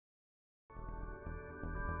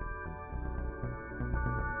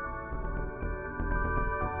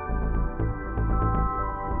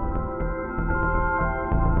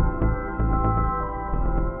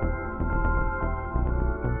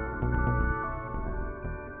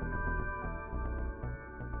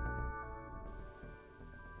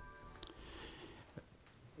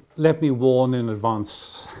Let me warn in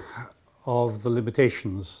advance of the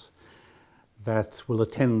limitations that will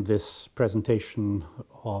attend this presentation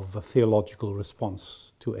of a theological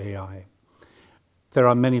response to AI. There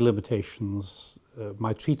are many limitations.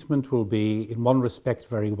 My treatment will be, in one respect,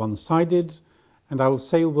 very one-sided, and I will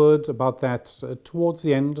say a word about that towards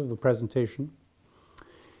the end of the presentation.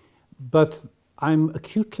 But I'm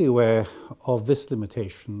acutely aware of this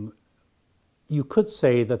limitation. You could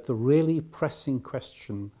say that the really pressing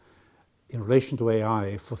question in relation to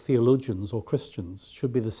AI for theologians or Christians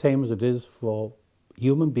should be the same as it is for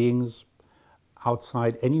human beings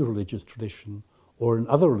outside any religious tradition or in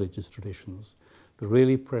other religious traditions. The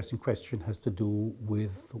really pressing question has to do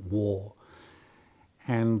with war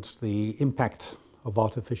and the impact of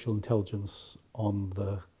artificial intelligence on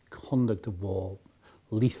the conduct of war,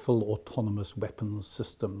 lethal autonomous weapons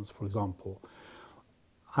systems, for example.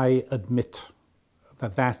 I admit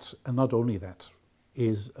that, and not only that,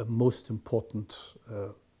 is a most important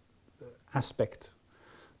aspect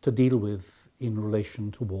to deal with in relation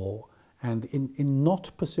to war. And in not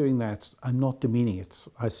pursuing that, I'm not demeaning it.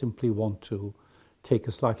 I simply want to take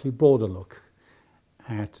a slightly broader look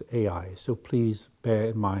at AI. So please bear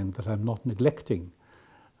in mind that I'm not neglecting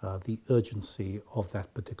the urgency of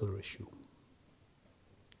that particular issue.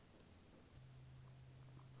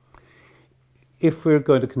 If we're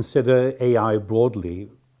going to consider AI broadly,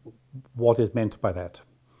 what is meant by that?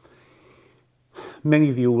 Many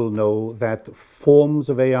of you will know that forms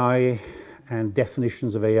of AI and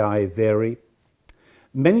definitions of AI vary.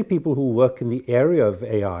 Many people who work in the area of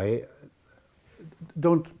AI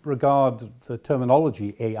don't regard the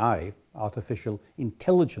terminology AI, artificial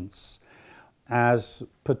intelligence, as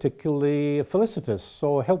particularly felicitous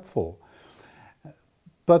or helpful.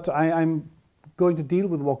 But I'm going to deal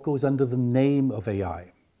with what goes under the name of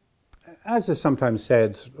AI. As is sometimes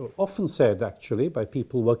said, or often said actually, by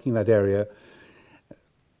people working in that area,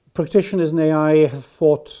 practitioners in AI have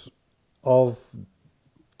thought of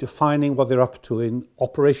defining what they're up to in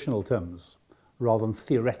operational terms, rather than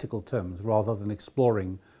theoretical terms, rather than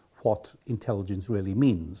exploring what intelligence really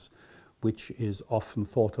means, which is often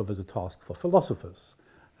thought of as a task for philosophers,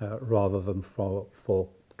 rather than for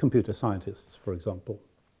computer scientists, for example.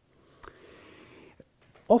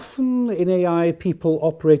 Often in AI, people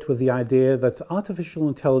operate with the idea that artificial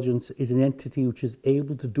intelligence is an entity which is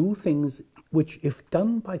able to do things which, if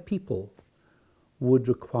done by people, would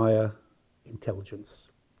require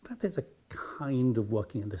intelligence. That is a kind of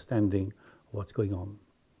working understanding of what's going on.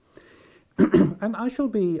 And I shall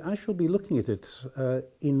be looking at it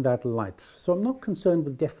in that light. So I'm not concerned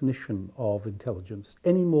with definition of intelligence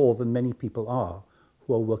any more than many people are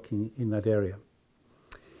who are working in that area.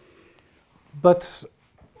 But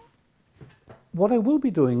what I will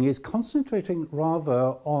be doing is concentrating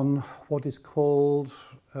rather on what is called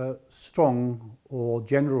strong or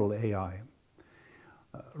general AI,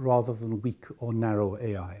 rather than weak or narrow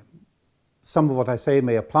AI. Some of what I say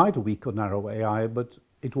may apply to weak or narrow AI, but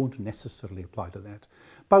it won't necessarily apply to that.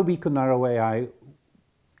 By weak or narrow AI,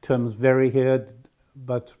 terms vary here,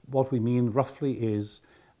 but what we mean roughly is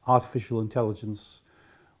artificial intelligence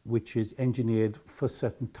which is engineered for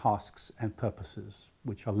certain tasks and purposes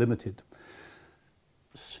which are limited.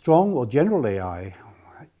 Strong or general AI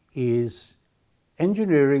is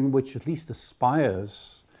engineering which at least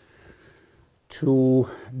aspires to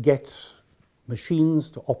get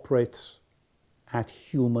machines to operate at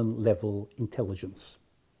human level intelligence.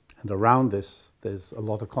 And around this, there's a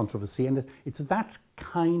lot of controversy. And it's that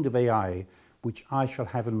kind of AI which I shall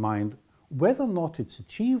have in mind. Whether or not it's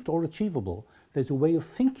achieved or achievable, there's a way of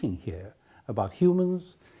thinking here about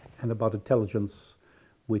humans and about intelligence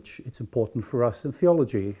which it's important for us in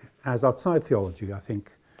theology, as outside theology, I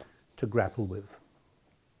think, to grapple with.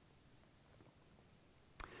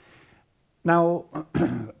 Now,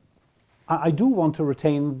 I do want to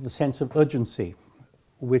retain the sense of urgency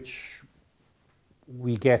which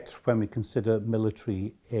we get when we consider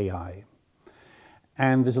military AI.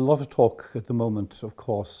 And there's a lot of talk at the moment, of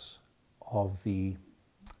course, of the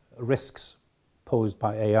risks posed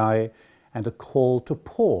by AI and a call to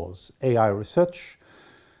pause AI research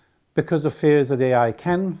because of fears that AI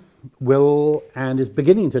can, will, and is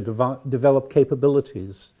beginning to develop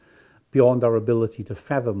capabilities beyond our ability to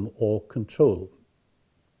fathom or control.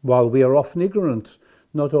 While we are often ignorant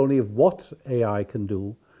not only of what AI can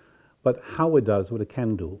do, but how it does what it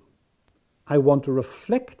can do. I want to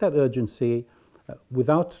reflect that urgency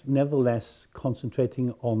without nevertheless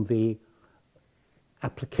concentrating on the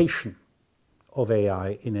application of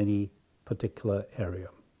AI in any particular area.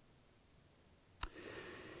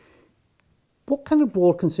 What kind of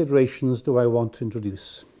broad considerations do I want to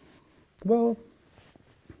introduce? Well,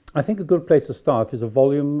 I think a good place to start is a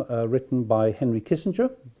volume written by Henry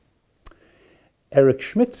Kissinger, Eric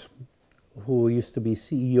Schmidt, who used to be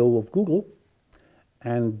CEO of Google,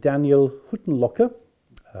 and Daniel Huttenlocher,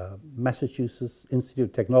 Massachusetts Institute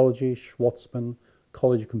of Technology, Schwarzman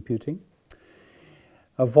College of Computing.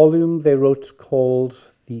 A volume they wrote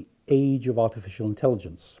called The Age of Artificial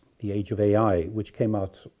Intelligence, The Age of AI, which came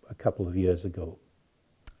out a couple of years ago.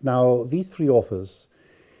 Now, these three authors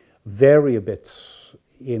vary a bit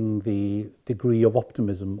in the degree of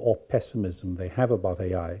optimism or pessimism they have about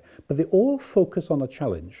AI, but they all focus on a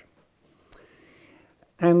challenge.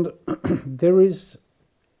 And there is,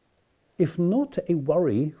 if not a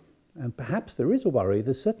worry, and perhaps there is a worry,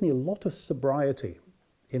 there's certainly a lot of sobriety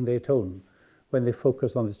in their tone when they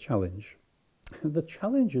focus on this challenge. The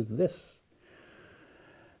challenge is this,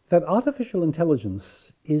 that artificial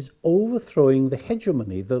intelligence is overthrowing the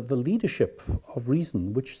hegemony, the leadership of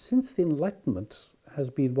reason, which since the Enlightenment has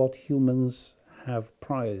been what humans have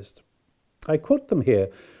prized. I quote them here,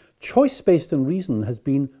 "Choice based on reason has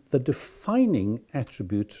been the defining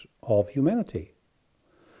attribute of humanity.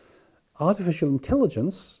 Artificial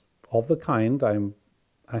intelligence, of the kind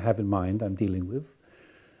I have in mind, I'm dealing with,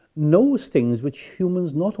 knows things which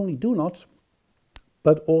humans not only do not,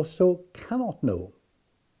 but also cannot know."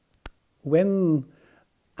 When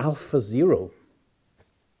AlphaZero,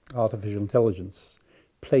 artificial intelligence,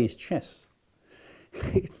 plays chess,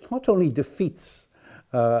 it not only defeats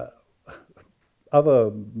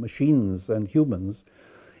other machines and humans,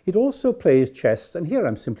 it also plays chess, and here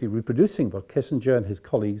I'm simply reproducing what Kissinger and his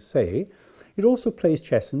colleagues say, it also plays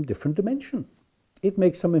chess in a different dimension. It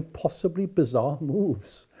makes some impossibly bizarre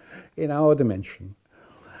moves in our dimension.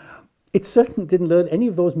 It certainly didn't learn any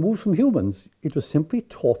of those moves from humans. It was simply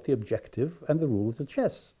taught the objective and the rules of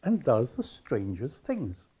chess, and does the strangest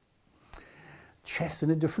things. Chess in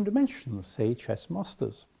a different dimension, say chess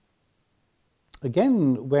masters.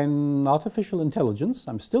 Again, when artificial intelligence,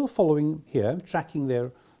 I'm still following here, tracking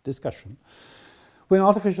their discussion, when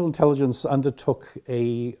artificial intelligence undertook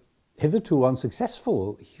a hitherto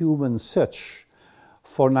unsuccessful human search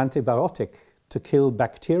for an antibiotic to kill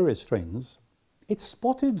bacteria strains, it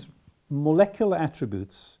spotted molecular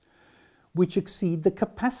attributes which exceed the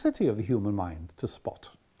capacity of the human mind to spot.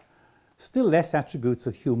 Still less attributes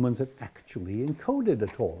that humans had actually encoded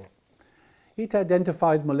at all. It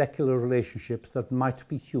identified molecular relationships that might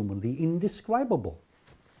be humanly indescribable,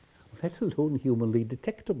 let alone humanly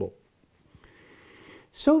detectable.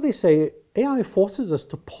 So they say AI forces us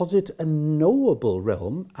to posit a knowable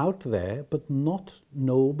realm out there, but not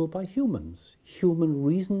knowable by humans. Human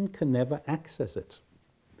reason can never access it.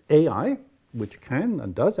 AI, which can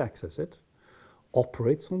and does access it,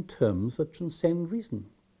 operates on terms that transcend reason.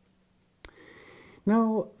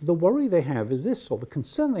 Now, the worry they have is this, or the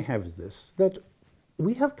concern they have is this, that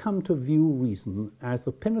we have come to view reason as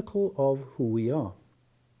the pinnacle of who we are.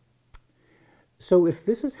 So if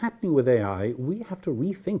this is happening with AI, we have to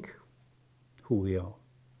rethink who we are,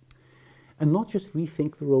 and not just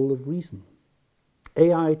rethink the role of reason.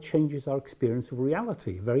 AI changes our experience of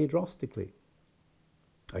reality very drastically.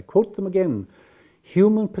 I quote them again,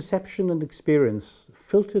 "Human perception and experience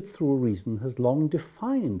filtered through reason has long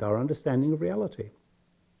defined our understanding of reality."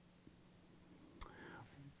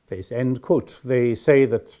 They say, end quote. They say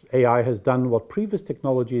that AI has done what previous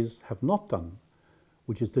technologies have not done,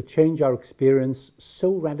 which is to change our experience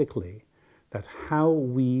so radically that how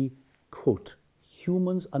we, quote,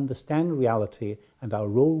 humans understand reality and our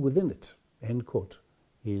role within it, end quote,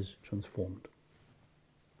 is transformed.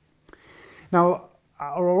 Now,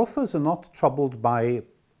 our authors are not troubled by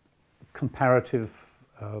comparative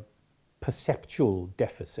perceptual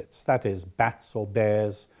deficits, that is, bats or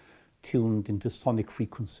bears tuned into sonic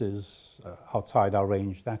frequencies outside our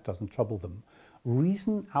range. That doesn't trouble them.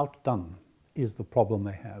 Reason outdone is the problem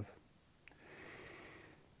they have.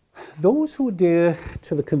 Those who adhere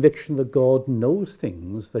to the conviction that God knows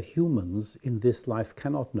things that humans in this life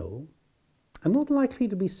cannot know are not likely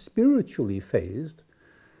to be spiritually fazed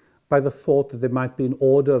by the thought that there might be an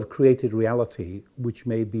order of created reality which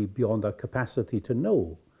may be beyond our capacity to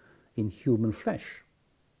know in human flesh.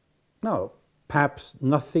 Now, perhaps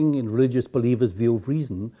nothing in religious believers' view of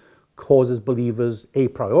reason causes believers a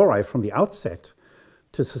priori from the outset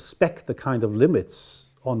to suspect the kind of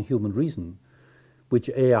limits on human reason which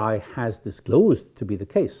AI has disclosed to be the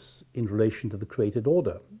case in relation to the created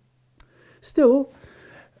order. Still,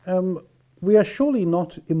 we are surely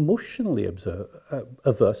not emotionally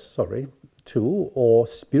averse to or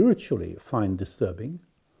spiritually find disturbing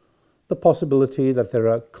the possibility that there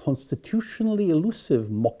are constitutionally elusive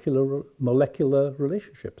molecular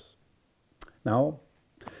relationships. Now,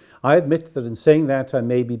 I admit that in saying that I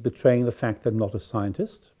may be betraying the fact that I'm not a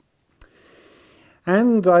scientist.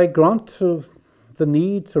 And I grant the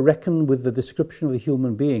need to reckon with the description of the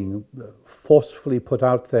human being forcefully put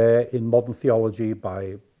out there in modern theology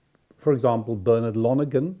by, for example, Bernard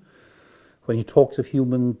Lonergan, when he talks of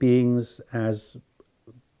human beings as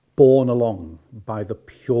borne along by the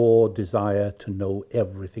pure desire to know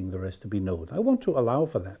everything there is to be known. I want to allow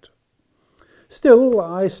for that. Still,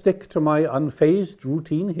 I stick to my unfazed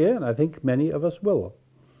routine here, and I think many of us will.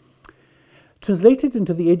 Translated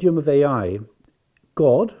into the idiom of AI,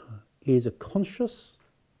 God is a conscious,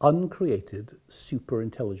 uncreated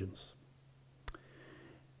superintelligence.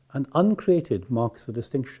 And uncreated marks the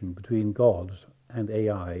distinction between God and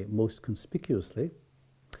AI most conspicuously,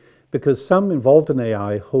 because some involved in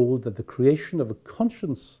AI hold that the creation of a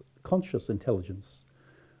conscious intelligence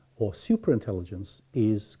or superintelligence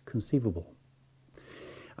is conceivable.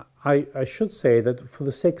 I should say that for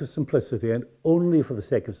the sake of simplicity, and only for the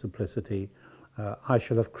sake of simplicity, I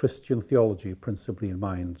shall have Christian theology principally in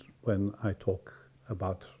mind when I talk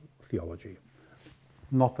about theology.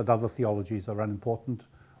 Not that other theologies are unimportant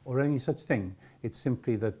or any such thing. It's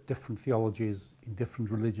simply that different theologies in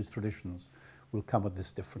different religious traditions will come at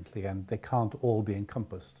this differently, and they can't all be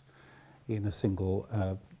encompassed in a single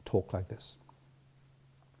talk like this.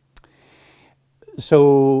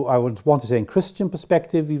 So I would want to say in Christian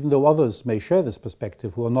perspective, even though others may share this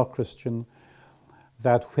perspective who are not Christian,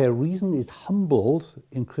 that where reason is humbled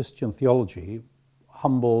in Christian theology,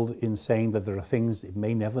 humbled in saying that there are things it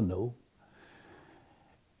may never know,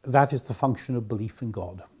 that is the function of belief in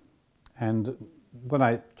God. And when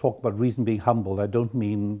I talk about reason being humbled, I don't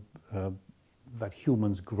mean that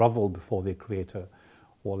humans grovel before their creator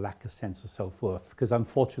or lack a sense of self-worth, because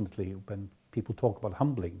unfortunately when people talk about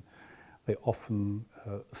humbling, they often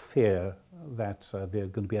fear that they're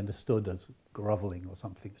going to be understood as groveling or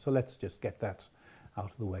something. So let's just get that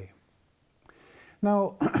out of the way.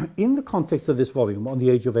 Now, in the context of this volume on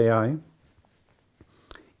the age of AI,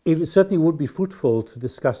 it certainly would be fruitful to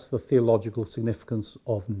discuss the theological significance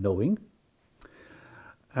of knowing.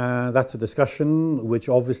 That's a discussion which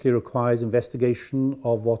obviously requires investigation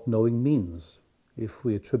of what knowing means if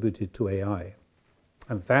we attribute it to AI.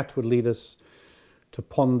 And that would lead us to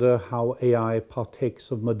ponder how AI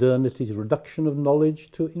partakes of modernity's reduction of knowledge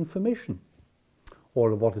to information,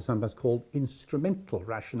 or of what is sometimes called instrumental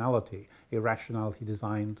rationality, a rationality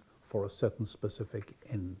designed for a certain specific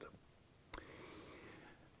end.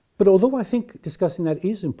 But although I think discussing that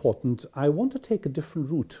is important, I want to take a different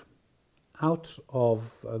route out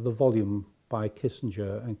of the volume by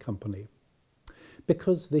Kissinger and company,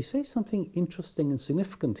 because they say something interesting and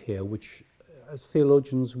significant here, which as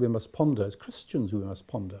theologians we must ponder, as Christians we must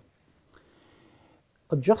ponder.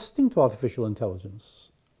 Adjusting to artificial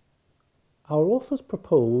intelligence, our authors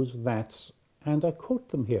propose that, and I quote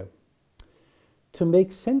them here, to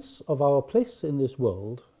make sense of our place in this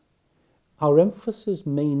world, our emphasis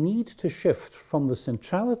may need to shift from the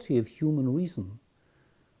centrality of human reason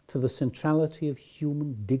to the centrality of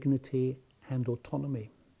human dignity and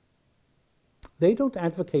autonomy. They don't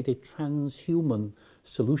advocate a transhuman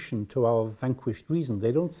solution to our vanquished reason.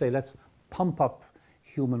 They don't say, let's pump up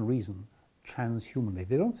human reason transhumanly.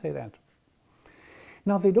 They don't say that.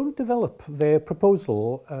 Now, they don't develop their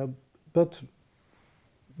proposal, but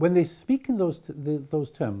when they speak in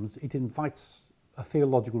those terms, it invites a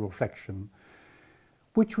theological reflection,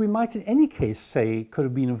 which we might in any case say could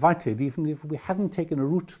have been invited even if we hadn't taken a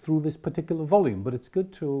route through this particular volume. But it's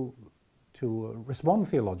good to respond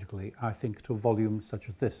theologically, I think, to a volume such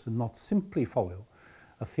as this, and not simply follow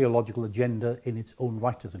a theological agenda in its own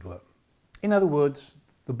right, as it were. In other words,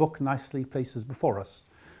 the book nicely places before us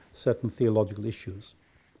certain theological issues.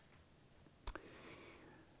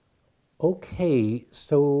 Okay,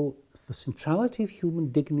 so the centrality of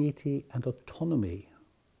human dignity and autonomy,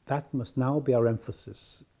 that must now be our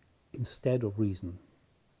emphasis instead of reason.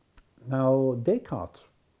 Now, Descartes,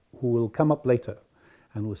 who will come up later,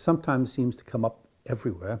 and who sometimes seems to come up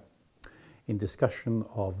everywhere in discussion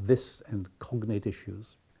of this and cognate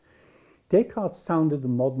issues, Descartes sounded a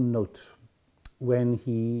modern note when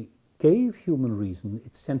he gave human reason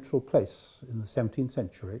its central place in the 17th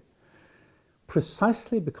century,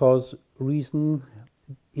 precisely because reason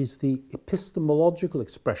is the epistemological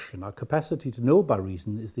expression, our capacity to know by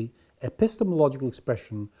reason is the epistemological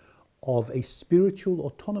expression of a spiritual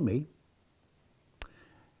autonomy,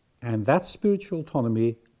 and that spiritual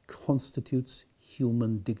autonomy constitutes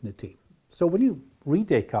human dignity. So when you read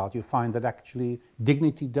Descartes, you find that actually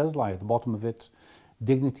dignity does lie at the bottom of it.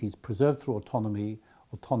 Dignity is preserved through autonomy.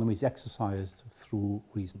 Autonomy is exercised through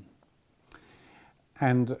reason.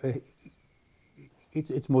 And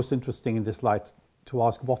it's most interesting in this light to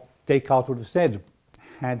ask what Descartes would have said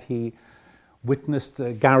had he witnessed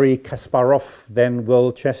Garry Kasparov, then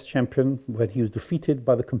world chess champion, when he was defeated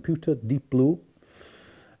by the computer Deep Blue.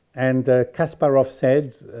 And Kasparov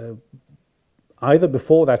said, either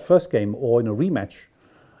before that first game or in a rematch,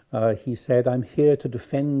 he said, "I'm here to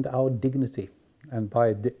defend our dignity." And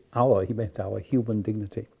by our, he meant our human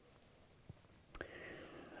dignity.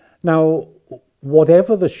 Now,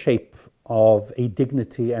 whatever the shape of a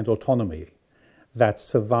dignity and autonomy that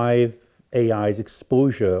survive AI's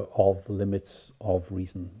exposure of the limits of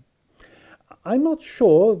reason, I'm not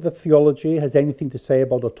sure that theology has anything to say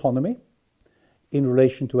about autonomy in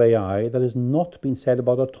relation to AI that has not been said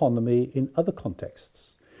about autonomy in other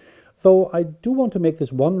contexts. Though I do want to make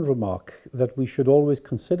this one remark, that we should always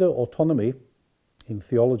consider autonomy in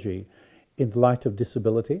theology in the light of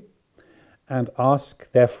disability, and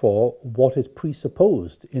ask, therefore, what is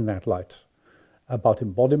presupposed in that light about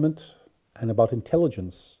embodiment and about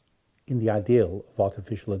intelligence in the ideal of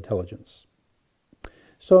artificial intelligence.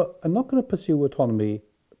 So I'm not going to pursue autonomy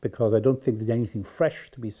because I don't think there's anything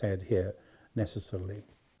fresh to be said here necessarily.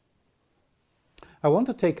 I want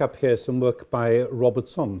to take up here some work by Robert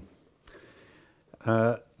Song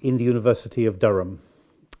in the University of Durham.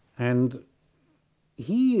 And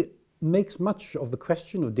he makes much of the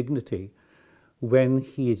question of dignity when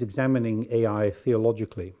he is examining AI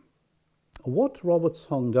theologically. What Robert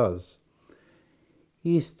Song does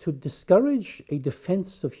is to discourage a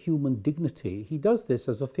defense of human dignity. He does this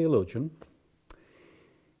as a theologian.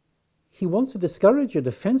 He wants to discourage a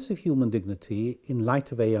defense of human dignity in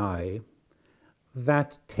light of AI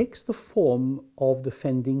that takes the form of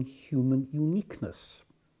defending human uniqueness.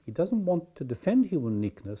 He doesn't want to defend human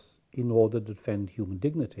uniqueness in order to defend human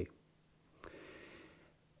dignity.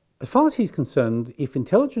 As far as he's concerned, if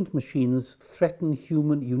intelligent machines threaten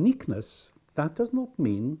human uniqueness, that does not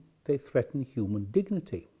mean they threaten human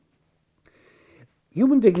dignity.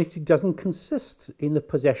 Human dignity doesn't consist in the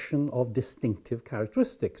possession of distinctive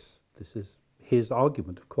characteristics. This is his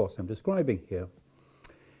argument, of course, I'm describing here.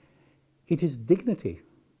 It is dignity,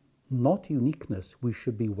 not uniqueness, we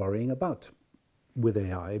should be worrying about with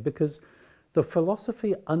AI, because the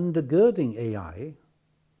philosophy undergirding AI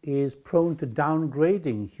is prone to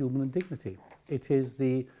downgrading human dignity. It is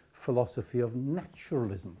the philosophy of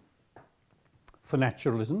naturalism. For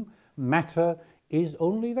naturalism, matter is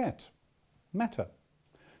only that, matter.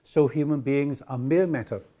 So human beings are mere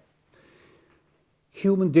matter.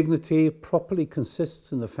 Human dignity properly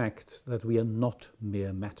consists in the fact that we are not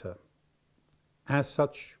mere matter. As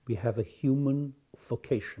such, we have a human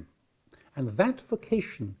vocation. And that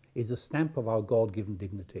vocation is a stamp of our God-given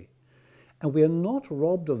dignity. And we are not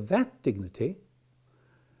robbed of that dignity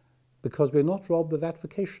because we're not robbed of that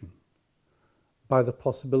vocation by the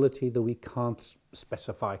possibility that we can't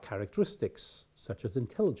specify characteristics such as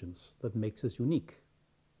intelligence that makes us unique.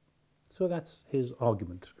 So that's his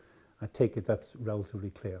argument. I take it that's relatively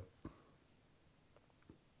clear.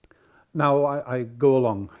 Now I go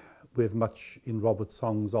along with much in Robert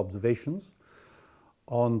Song's observations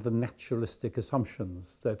on the naturalistic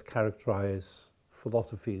assumptions that characterize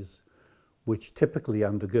philosophies which typically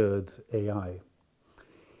undergird AI.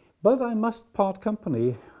 But I must part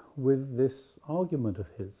company with this argument of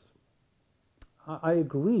his. I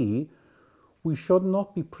agree we should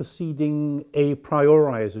not be proceeding a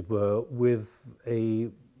priori, as it were, with a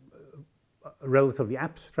relatively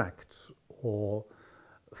abstract or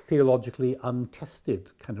theologically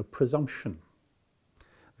untested kind of presumption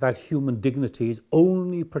that human dignity is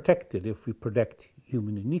only protected if we protect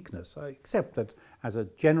human uniqueness. I accept that as a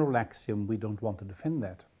general axiom we don't want to defend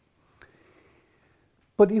that.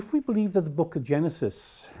 But if we believe that the book of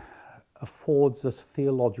Genesis affords us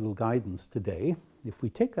theological guidance today, if we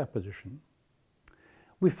take that position,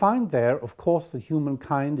 we find there, of course, that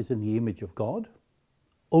humankind is in the image of God.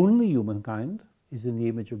 Only humankind is in the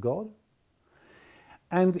image of God.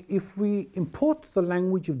 And if we import the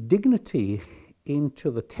language of dignity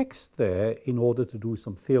into the text there in order to do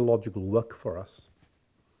some theological work for us,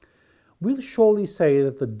 we'll surely say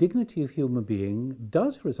that the dignity of human being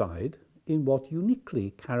does reside in what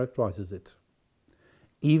uniquely characterizes it,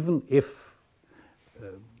 even if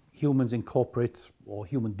humans incorporate, or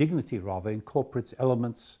human dignity rather, incorporates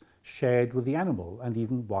elements shared with the animal and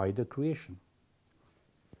even wider creation.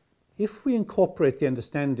 If we incorporate the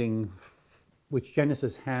understanding which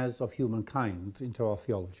Genesis has of humankind into our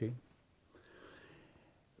theology,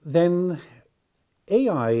 then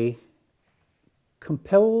AI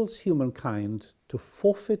compels humankind to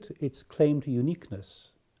forfeit its claim to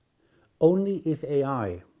uniqueness only if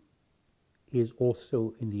AI is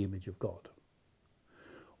also in the image of God,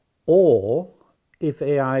 or if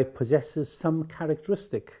AI possesses some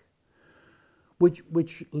characteristic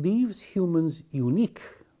which leaves humans unique,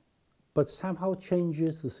 but somehow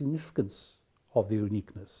changes the significance of the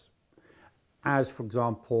uniqueness. As, for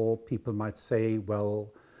example, people might say, well,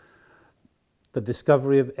 the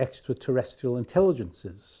discovery of extraterrestrial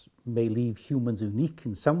intelligences may leave humans unique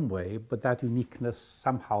in some way, but that uniqueness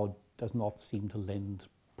somehow does not seem to lend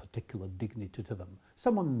particular dignity to them.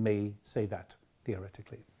 Someone may say that,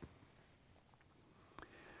 theoretically.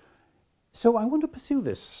 So I want to pursue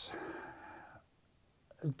this.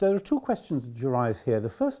 There are two questions that arise here. The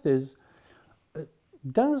first is,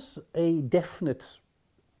 does a definite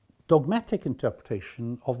dogmatic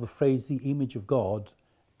interpretation of the phrase the image of God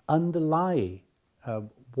underlie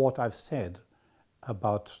what I've said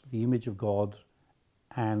about the image of God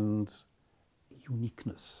and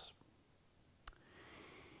uniqueness?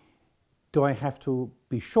 Do I have to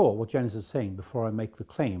be sure what Genesis is saying before I make the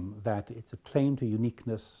claim that it's a claim to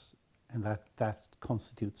uniqueness and that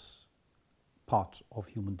constitutes part of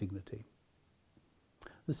human dignity?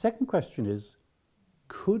 The second question is,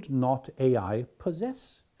 could not AI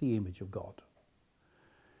possess the image of God?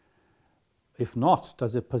 If not,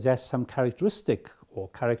 does it possess some characteristic or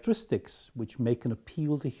characteristics which make an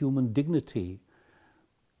appeal to human dignity,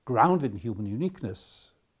 grounded in human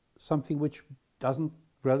uniqueness, something which doesn't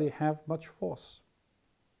really have much force?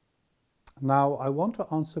 Now, I want to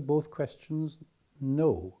answer both questions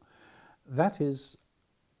no. That is,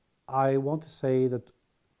 I want to say that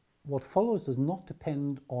what follows does not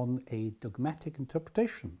depend on a dogmatic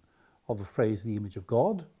interpretation of the phrase the image of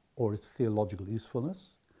God or its theological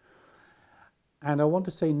usefulness. And I want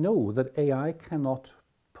to say no, that AI cannot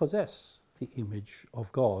possess the image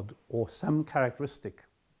of God or some characteristic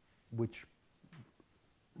which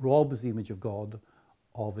robs the image of God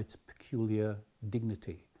of its peculiar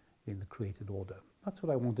dignity in the created order. That's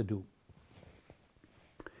what I want to do.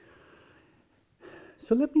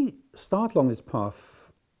 So let me start along this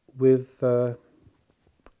path with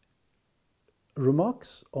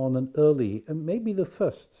remarks on an early, and maybe the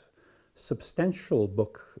first, substantial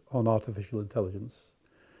book on artificial intelligence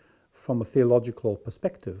from a theological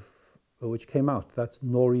perspective, which came out. That's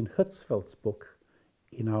Noreen Hertzfeldt's book,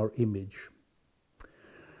 In Our Image.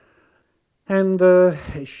 And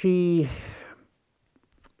she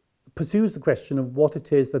pursues the question of what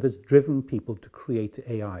it is that has driven people to create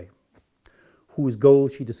AI, whose goal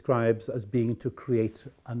she describes as being to create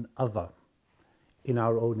an other in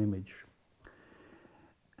our own image.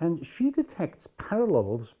 And she detects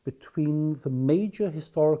parallels between the major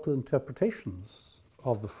historical interpretations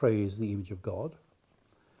of the phrase the image of God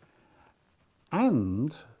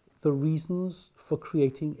and the reasons for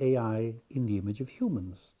creating AI in the image of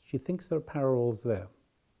humans. She thinks there are parallels there.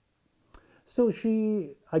 So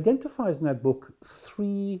she identifies in that book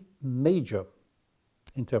three major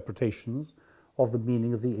interpretations of the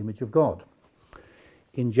meaning of the image of God.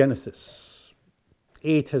 In Genesis,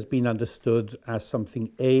 it has been understood as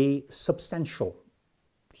something A, substantial.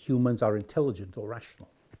 Humans are intelligent or rational.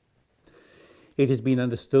 It has been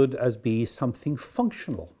understood as B, something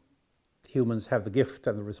functional. Humans have the gift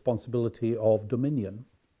and the responsibility of dominion.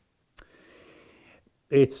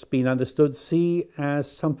 It's been understood, C,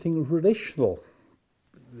 as something relational.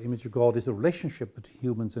 The image of God is a relationship between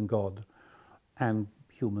humans and God, and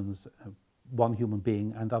humans, one human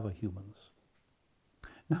being and other humans.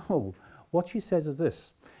 Now, what she says is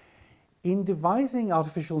this: in devising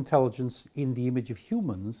artificial intelligence in the image of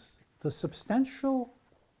humans, the substantial,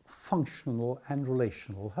 functional, and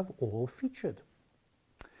relational have all featured.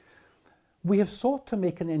 We have sought to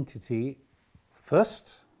make an entity,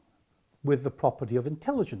 first, with the property of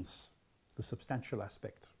intelligence, the substantial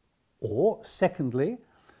aspect, or secondly,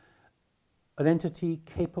 an entity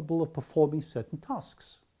capable of performing certain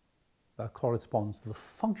tasks. That corresponds to the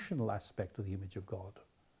functional aspect of the image of God.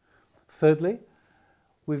 Thirdly,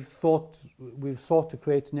 we've sought to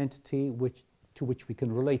create an entity to which we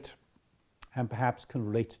can relate, and perhaps can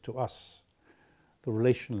relate to us, the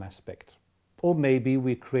relational aspect. Or maybe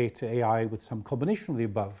we create AI with some combination of the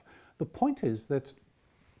above. The point is that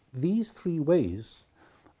these three ways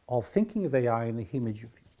of thinking of AI in the image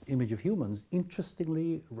of humans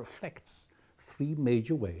interestingly reflects three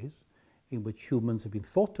major ways in which humans have been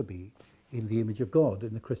thought to be in the image of God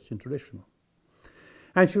in the Christian tradition.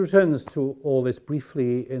 And she returns to all this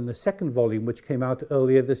briefly in the second volume, which came out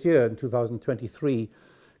earlier this year in 2023,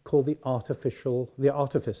 called The Artifice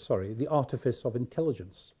of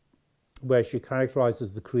Intelligence, where she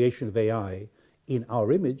characterizes the creation of AI in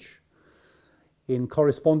our image in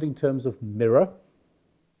corresponding terms of mirror,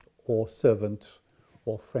 or servant,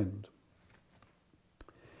 or friend.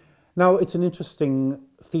 Now, it's an interesting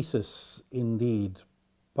thesis indeed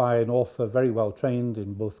by an author very well trained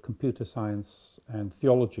in both computer science and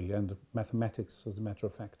theology and mathematics, as a matter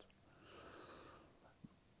of fact.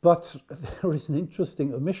 But there is an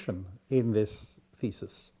interesting omission in this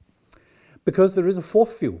thesis, because there is a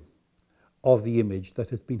fourth view of the image that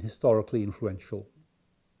has been historically influential,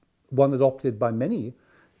 one adopted by many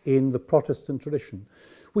in the Protestant tradition,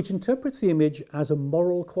 which interprets the image as a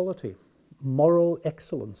moral quality, moral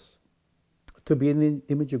excellence. To be in the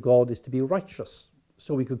image of God is to be righteous,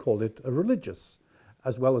 so we could call it a religious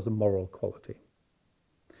as well as a moral quality.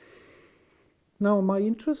 Now, my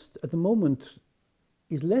interest at the moment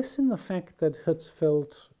is less in the fact that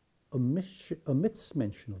Herzfeld omits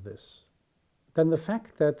mention of this than the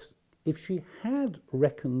fact that if she had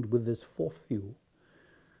reckoned with this fourth view,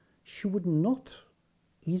 she would not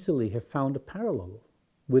easily have found a parallel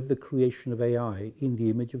with the creation of AI in the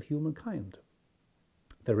image of humankind.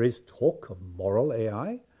 There is talk of moral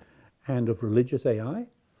AI and of religious AI,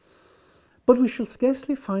 but we shall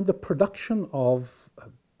scarcely find the production of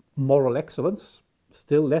moral excellence,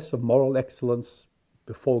 still less of moral excellence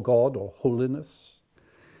before God or holiness.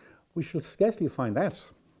 We shall scarcely find that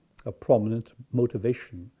a prominent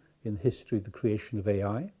motivation in the history of the creation of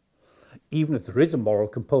AI, even if there is a moral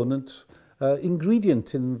component,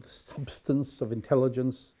 ingredient in the substance of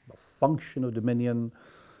intelligence, the function of dominion,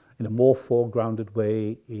 in a more foregrounded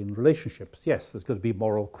way in relationships. Yes, there's got to be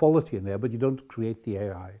moral quality in there, but you don't create the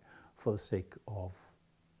AI for the sake of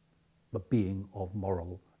a being of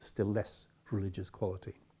moral, still less religious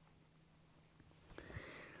quality.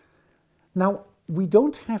 Now, we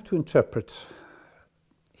don't have to interpret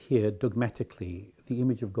here dogmatically the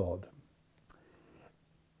image of God.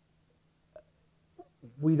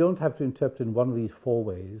 We don't have to interpret in one of these four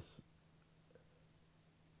ways,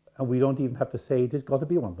 and we don't even have to say it has got to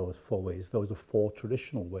be one of those four ways. Those are four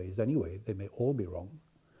traditional ways anyway. They may all be wrong.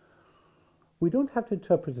 We don't have to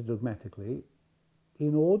interpret it dogmatically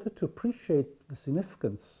in order to appreciate the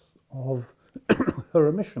significance of her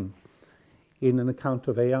omission in an account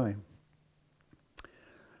of AI.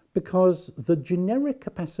 Because the generic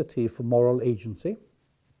capacity for moral agency,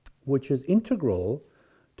 which is integral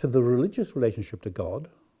to the religious relationship to God,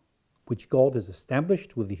 which God has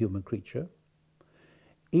established with the human creature,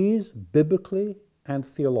 is biblically and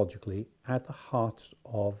theologically at the heart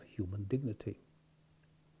of human dignity.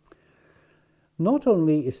 Not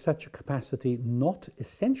only is such a capacity not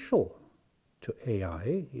essential to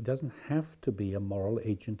AI, it doesn't have to be a moral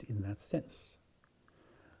agent in that sense.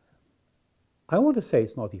 I want to say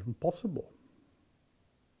it's not even possible.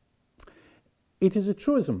 It is a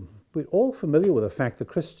truism. We're all familiar with the fact that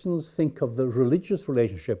Christians think of the religious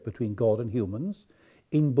relationship between God and humans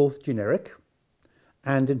in both generic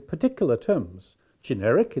and in particular terms.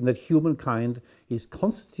 Generic in that humankind is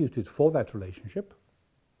constituted for that relationship.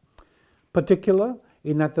 Particular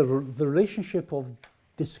in that the relationship of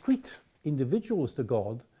discrete individuals to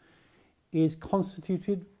God is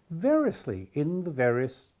constituted variously in the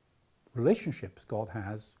various relationships God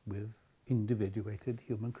has with individuated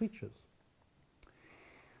human creatures.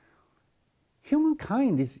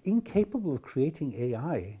 Humankind is incapable of creating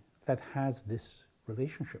AI that has this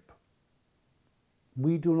relationship.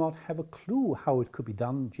 We do not have a clue how it could be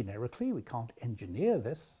done generically. We can't engineer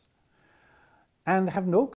this, and have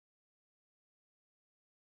no